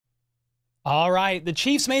All right, the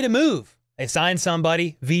Chiefs made a move. They signed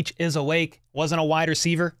somebody. Veach is awake. Wasn't a wide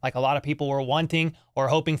receiver like a lot of people were wanting or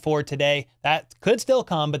hoping for today. That could still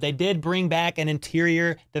come, but they did bring back an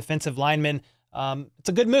interior defensive lineman. It's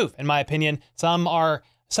a good move, in my opinion. Some are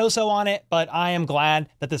so-so on it, but I am glad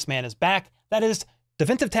that this man is back. That is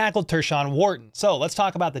defensive tackle Tershawn Wharton. So let's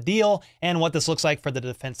talk about the deal and what this looks like for the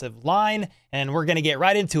defensive line, and we're going to get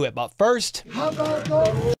right into it. But first,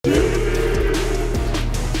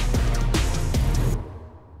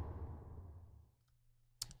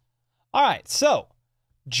 all right, so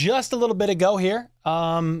just a little bit ago here,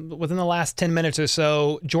 within the last 10 minutes or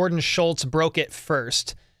so, Jordan Schultz broke it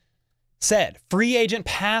first. Said, free agent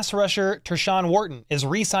pass rusher Tershawn Wharton is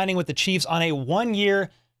re-signing with the Chiefs on a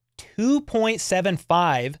one-year,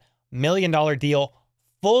 $2.75 million deal,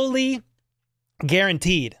 fully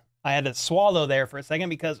guaranteed. I had to swallow there for a second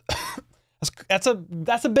because that's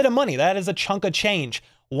a bit of money. That is a chunk of change.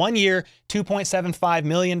 1 year, $2.75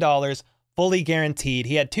 million, fully guaranteed.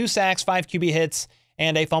 He had 2 sacks, 5 QB hits,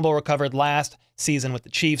 and a fumble recovered last season with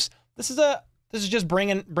the Chiefs. This is just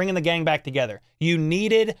bringing the gang back together. You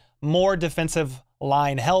needed more defensive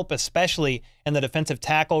line help, especially in the defensive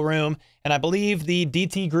tackle room. And I believe the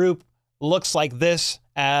DT group looks like this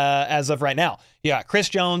as of right now. You got Chris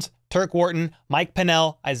Jones, Turk Wharton, Mike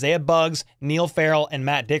Pennell, Isaiah Buggs, Neil Farrell, and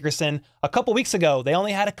Matt Dickerson. A couple weeks ago, they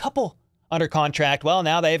only had a couple under contract. Well,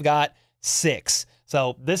 now they've got 6.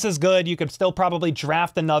 So this is good. You could still probably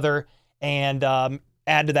draft another and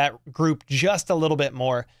add to that group just a little bit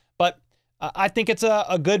more. But I think it's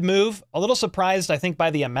a good move. A little surprised, I think, by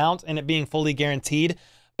the amount and it being fully guaranteed.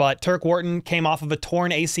 But Turk Wharton came off of a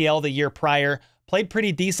torn ACL the year prior, played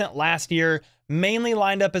pretty decent last year, mainly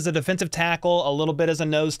lined up as a defensive tackle, a little bit as a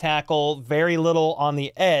nose tackle, very little on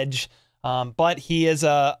the edge. But he is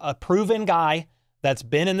a proven guy that's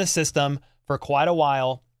been in the system for quite a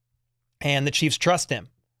while, and the Chiefs trust him.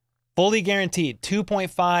 Fully guaranteed,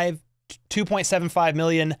 $2.75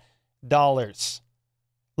 million.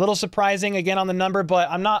 Little surprising again on the number, but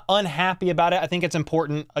I'm not unhappy about it. I think it's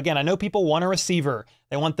important. Again, I know people want a receiver.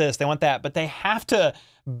 They want this, they want that, but they have to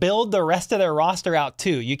build the rest of their roster out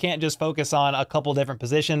too. You can't just focus on a couple different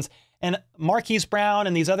positions. And Marquise Brown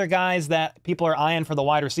and these other guys that people are eyeing for the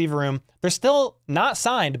wide receiver room, they're still not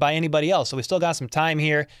signed by anybody else. So we still got some time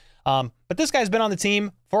here. But this guy's been on the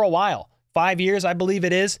team for a while. 5 years, I believe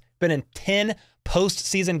it is. Been in 10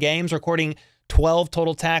 postseason games, recording 12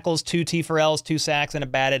 total tackles, 2 TFLs, 2 sacks, and a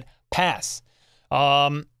batted pass.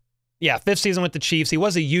 Yeah, 5th season with the Chiefs. He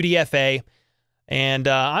was a UDFA, and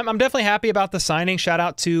I'm definitely happy about the signing. Shout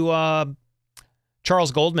out to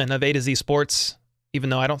Charles Goldman of A to Z Sports, even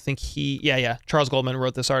though I don't think Charles Goldman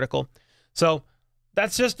wrote this article. So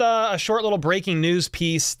that's just a short little breaking news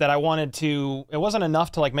piece that I wanted to, it wasn't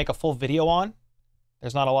enough to like make a full video on.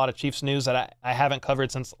 There's not a lot of Chiefs news that I haven't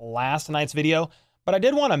covered since last night's video, but I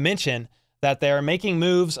did want to mention that they're making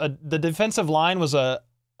moves. The defensive line was an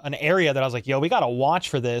area that I was like, yo, we got to watch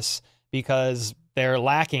for this because they're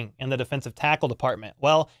lacking in the defensive tackle department.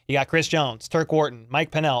 Well, you got Chris Jones, Turk Wharton, Mike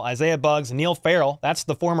Pennell, Isaiah Buggs, Neil Farrell. That's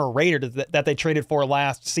the former Raider that they traded for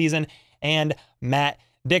last season, and Matt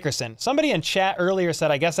Dickerson. Somebody in chat earlier said,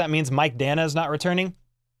 I guess that means Mike Dana is not returning.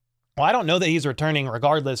 Well, I don't know that he's returning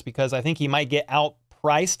regardless because I think he might get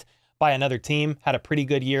outpriced by another team. Had a pretty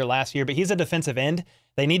good year last year, but he's a defensive end.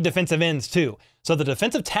 They need defensive ends too. So the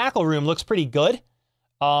defensive tackle room looks pretty good,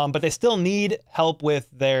 but they still need help with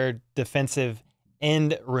their defensive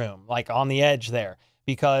end room, like on the edge there,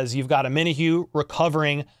 because you've got a Minihue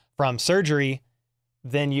recovering from surgery.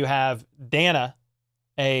 Then you have Dana,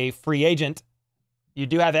 a free agent. You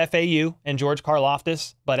do have FAU and George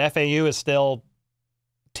Karlaftis, but FAU is still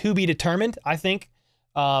to be determined, I think.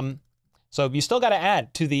 So you still got to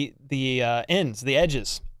add to the ends, the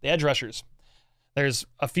edges, the edge rushers. There's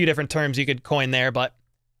a few different terms you could coin there, but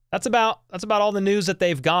that's about all the news that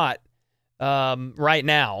they've got right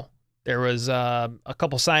now. There was a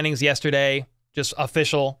couple signings yesterday, just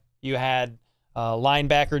official. You had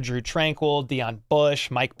linebacker Drew Tranquil, Deion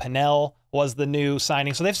Bush, Mike Pennell was the new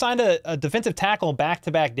signing. So they've signed a defensive tackle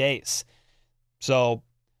back-to-back days. So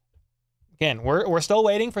again, we're still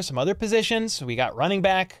waiting for some other positions. We got running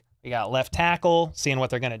back, we got left tackle, seeing what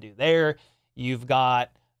they're going to do there. You've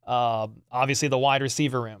got obviously the wide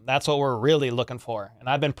receiver room. That's what we're really looking for. And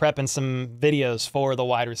I've been prepping some videos for the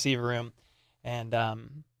wide receiver room, and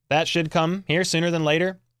that should come here sooner than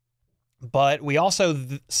later. But we also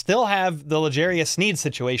still have the L'Jarius Sneed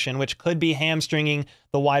situation, which could be hamstringing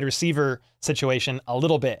the wide receiver situation a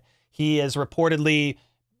little bit. He is reportedly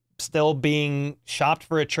still being shopped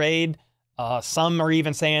for a trade. Some are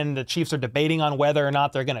even saying the Chiefs are debating on whether or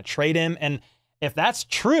not they're going to trade him. And if that's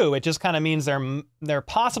true, it just kind of means they're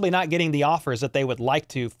possibly not getting the offers that they would like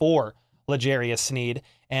to for L'Jarius Sneed,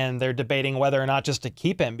 and they're debating whether or not just to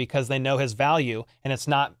keep him because they know his value, and it's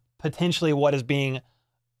not potentially what is being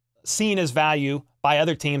seen as value by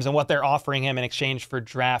other teams and what they're offering him in exchange for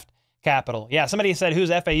draft capital. Yeah, somebody said, who's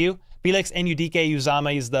FAU? Felix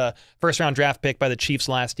Enudike-Uzama. He's the first-round draft pick by the Chiefs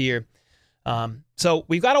last year. So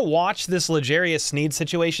we've got to watch this L'Jarius Sneed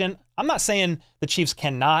situation. I'm not saying the Chiefs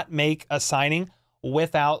cannot make a signing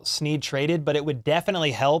without Sneed traded, but it would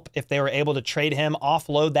definitely help if they were able to trade him,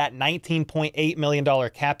 offload that $19.8 million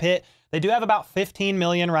cap hit. They do have about $15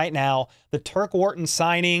 million right now. The Turk Wharton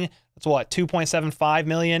signing, that's what, $2.75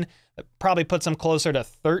 million? That probably puts them closer to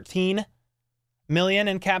 $13 million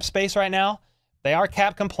in cap space right now. They are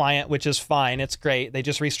cap compliant, which is fine. It's great. They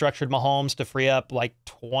just restructured Mahomes to free up like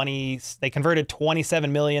 20. They converted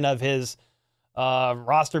 $27 million of his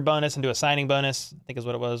roster bonus into a signing bonus, I think is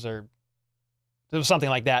what it was, or it was something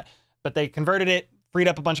like that. But they converted it, freed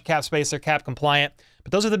up a bunch of cap space. They're cap compliant.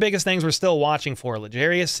 But those are the biggest things we're still watching for.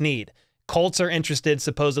 L'Jarius Sneed. Colts are interested,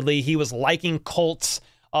 supposedly. He was liking Colts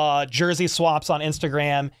jersey swaps on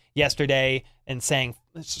Instagram yesterday and sending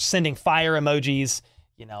fire emojis.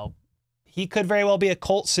 You know, he could very well be a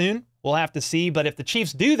Colt soon. We'll have to see. But if the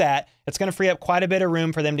Chiefs do that, it's going to free up quite a bit of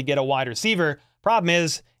room for them to get a wide receiver. Problem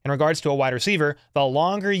is, in regards to a wide receiver, the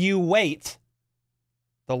longer you wait,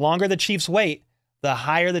 the longer the Chiefs wait, the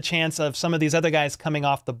higher the chance of some of these other guys coming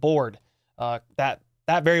off the board. That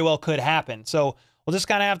very well could happen. So we'll just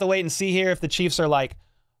kind of have to wait and see here if the Chiefs are like,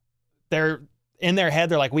 they're in their head,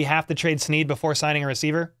 they're like, we have to trade Sneed before signing a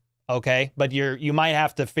receiver. Okay, but you might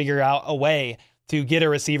have to figure out a way to get a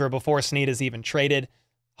receiver before Sneed is even traded.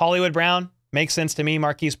 Hollywood Brown makes sense to me.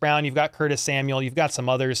 Marquise Brown, you've got Curtis Samuel, you've got some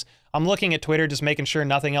others. I'm looking at Twitter, just making sure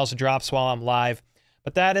nothing else drops while I'm live.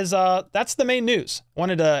 But that's the main news.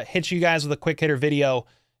 Wanted to hit you guys with a quick hitter video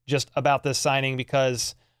just about this signing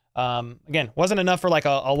because, again, wasn't enough for like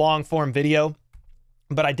a long form video,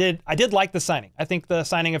 but I did like the signing. I think the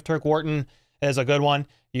signing of Turk Wharton is a good one.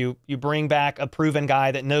 You bring back a proven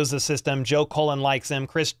guy that knows the system. Joe Cullen likes him.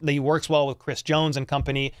 He works well with Chris Jones and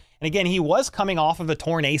company. And again, he was coming off of a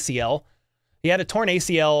torn ACL. He had a torn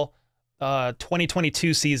ACL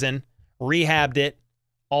 2022 season, rehabbed it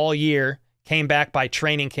all year, came back by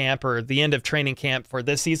training camp or the end of training camp for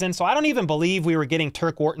this season. So I don't even believe we were getting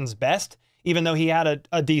Turk Wharton's best, even though he had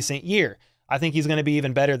a decent year. I think he's going to be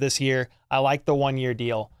even better this year. I like the 1-year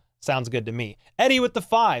deal. Sounds good to me. Eddie with the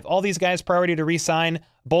 5. All these guys priority to re-sign.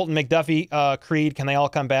 Bolton, McDuffie, Creed, can they all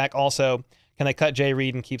come back? Also, can they cut Jay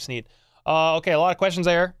Reed and keep Sneed? Okay, a lot of questions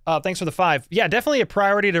there. Thanks for the 5. Yeah, definitely a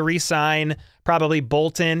priority to re-sign probably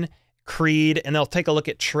Bolton, Creed, and they'll take a look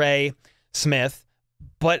at Trey Smith.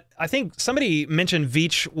 But I think somebody mentioned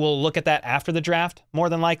Veach will look at that after the draft, more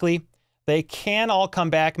than likely. They can all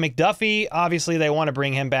come back. McDuffie, obviously they want to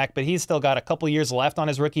bring him back, but he's still got a couple years left on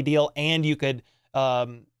his rookie deal, and you could,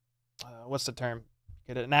 what's the term?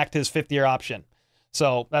 You could enact his 5th-year option.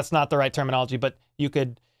 So that's not the right terminology, but you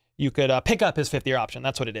could pick up his 5th-year option.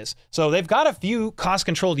 That's what it is. So they've got a few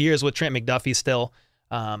cost-controlled years with Trent McDuffie still.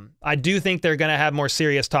 I do think they're going to have more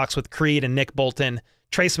serious talks with Creed and Nick Bolton.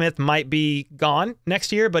 Trey Smith might be gone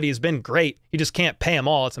next year, but he's been great. You just can't pay him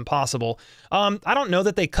all. It's impossible. I don't know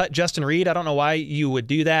that they cut Justin Reed. I don't know why you would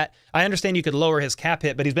do that. I understand you could lower his cap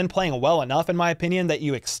hit, but he's been playing well enough, in my opinion, that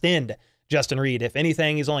you extend Justin Reed. If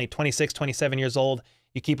anything, he's only 26, 27 years old.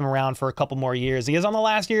 You keep him around for a couple more years. He is on the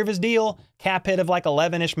last year of his deal. Cap hit of like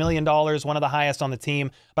 $11-ish million, one of the highest on the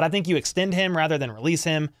team. But I think you extend him rather than release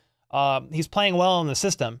him. He's playing well in the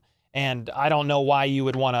system, and I don't know why you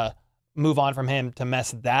would want to move on from him to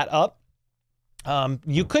mess that up.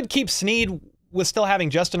 You could keep Sneed with still having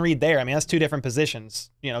Justin Reed there. I mean, that's 2 different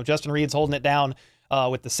positions. You know, Justin Reed's holding it down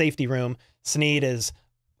with the safety room. Sneed is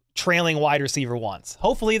trailing wide receiver once.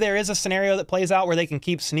 Hopefully there is a scenario that plays out where they can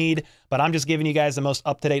keep Sneed, but I'm just giving you guys the most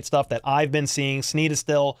up-to-date stuff that I've been seeing. Sneed is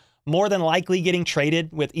still more than likely getting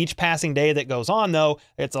traded. With each passing day that goes on, though,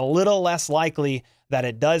 it's a little less likely that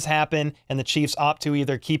it does happen, and the Chiefs opt to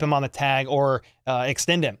either keep him on the tag or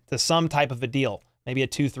extend him to some type of a deal, maybe a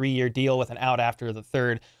 2-3-year deal with an out after the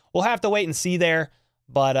 3rd. We'll have to wait and see there,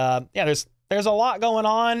 but yeah, there's a lot going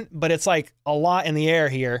on, but it's like a lot in the air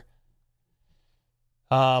here.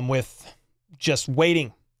 With just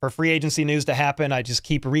waiting for free agency news to happen. I just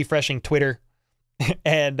keep refreshing Twitter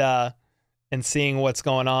and seeing what's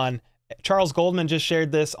going on. Charles Goldman just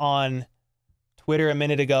shared this on Twitter a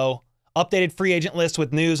minute ago. Updated free agent list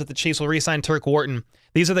with news that the Chiefs will re-sign Turk Wharton.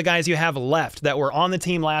 These are the guys you have left that were on the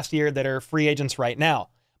team last year that are free agents right now.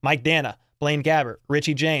 Mike Dana, Blaine Gabbert,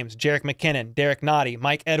 Richie James, Jerick McKinnon, Derek Nottie,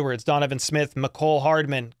 Mike Edwards, Donovan Smith, McCole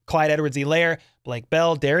Hardman, Clyde Edwards-Helaire, Blake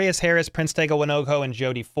Bell, Darius Harris, Prince Tega Winogo, and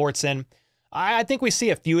Jody Fortson. I think we see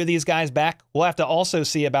a few of these guys back. We'll have to also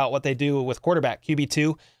see about what they do with quarterback.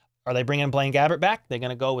 QB2, are they bringing Blaine Gabbert back? They're going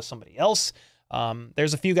to go with somebody else.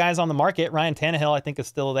 There's a few guys on the market. Ryan Tannehill, I think, is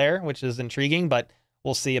still there, which is intriguing, but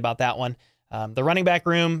we'll see about that one. The running back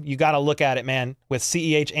room, you got to look at it, man, with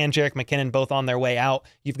CEH and Jerick McKinnon both on their way out.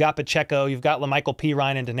 You've got Pacheco, you've got LaMichael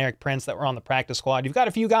Pirine and Deneric Prince that were on the practice squad. You've got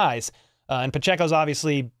a few guys, and Pacheco's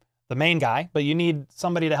obviously the main guy, but you need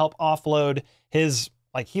somebody to help offload his,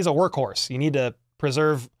 like, he's a workhorse. You need to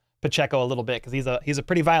preserve Pacheco a little bit because he's a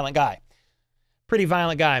pretty violent guy. Pretty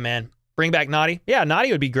violent guy, man. Bring back Nottie. Yeah,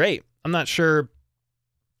 Nottie would be great. I'm not sure.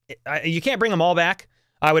 You can't bring them all back.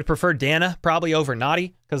 I would prefer Dana probably over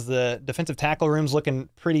Nottie because the defensive tackle room's looking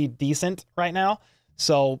pretty decent right now.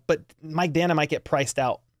 So, but Mike Dana might get priced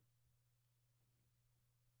out.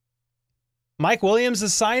 Mike Williams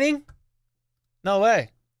is signing? No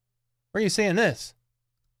way. Where are you seeing this?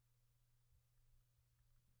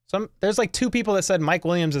 There's like 2 people that said Mike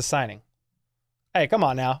Williams is signing. Hey, come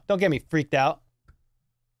on now. Don't get me freaked out.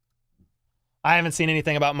 I haven't seen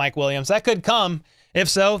anything about Mike Williams. That could come. If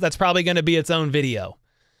so, that's probably going to be its own video.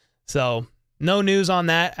 So, no news on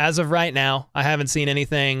that as of right now. I haven't seen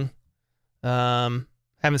anything. Wide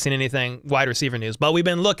receiver news. But we've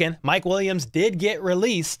been looking. Mike Williams did get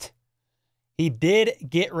released. He did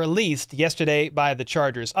get released yesterday by the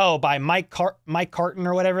Chargers. Oh, by Mike Carton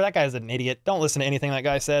or whatever. That guy's an idiot. Don't listen to anything that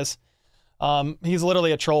guy says. He's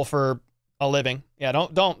literally a troll for a living. Yeah,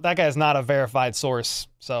 don't. That guy's not a verified source.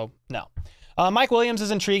 So, no. Mike Williams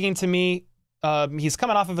is intriguing to me. He's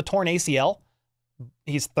coming off of a torn ACL.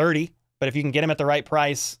 He's 30, but if you can get him at the right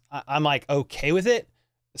price, I'm like okay with it,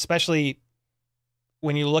 especially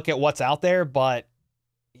when you look at what's out there. But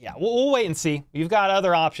yeah, we'll wait and see. You've got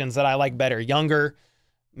other options that I like better. Younger,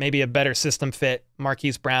 maybe a better system fit.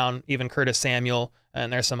 Marquise Brown, even Curtis Samuel,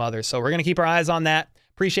 and there's some others. So we're going to keep our eyes on that.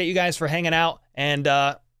 Appreciate you guys for hanging out, and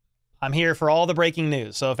I'm here for all the breaking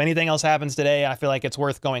news. So if anything else happens today, I feel like it's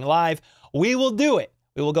worth going live, we will do it.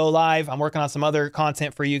 We will go live. I'm working on some other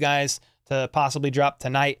content for you guys to possibly drop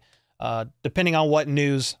tonight, depending on what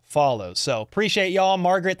news follows. So appreciate y'all.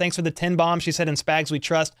 Margaret, thanks for the 10 bombs. She said in Spags we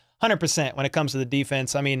trust 100% when it comes to the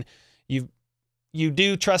defense. I mean, you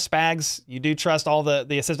do trust Spags. You do trust all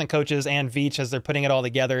the assistant coaches and Veach as they're putting it all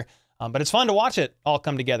together. But it's fun to watch it all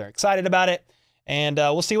come together. Excited about it. And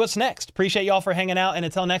we'll see what's next. Appreciate y'all for hanging out. And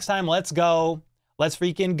until next time, let's go. Let's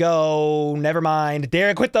freaking go. Never mind.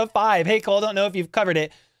 Derek with the 5. Hey, Cole, don't know if you've covered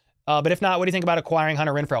it. But if not, what do you think about acquiring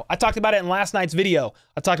Hunter Renfrow? I talked about it in last night's video.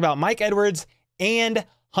 I talked about Mike Edwards and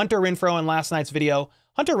Hunter Renfrow in last night's video.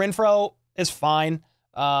 Hunter Renfrow is fine.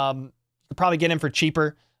 You could probably get him for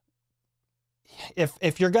cheaper.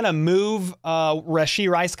 If you're going to move Rashee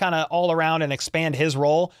Rice kind of all around and expand his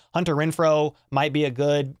role, Hunter Renfrow might be a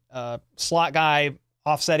good slot guy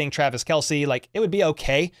offsetting Travis Kelce. Like, it would be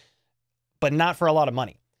okay, but not for a lot of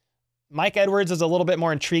money. Mike Edwards is a little bit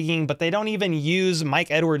more intriguing, but they don't even use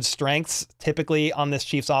Mike Edwards' strengths typically on this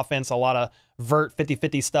Chiefs offense. A lot of vert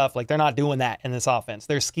 50-50 stuff. Like, they're not doing that in this offense.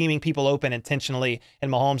 They're scheming people open intentionally,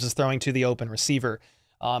 and Mahomes is throwing to the open receiver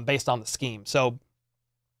based on the scheme. So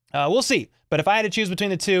we'll see. But if I had to choose between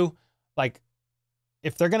the two, like,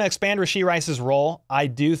 if they're going to expand Rashee Rice's role, I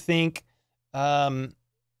do think I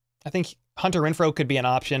think Hunter Renfrow could be an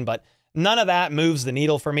option, but none of that moves the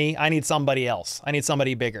needle for me. I need somebody else. I need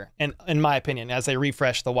somebody bigger, and in my opinion, as they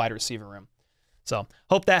refresh the wide receiver room. So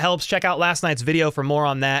hope that helps. Check out last night's video for more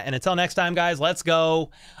on that. And until next time, guys, let's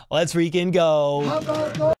go. Let's freaking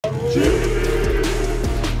go.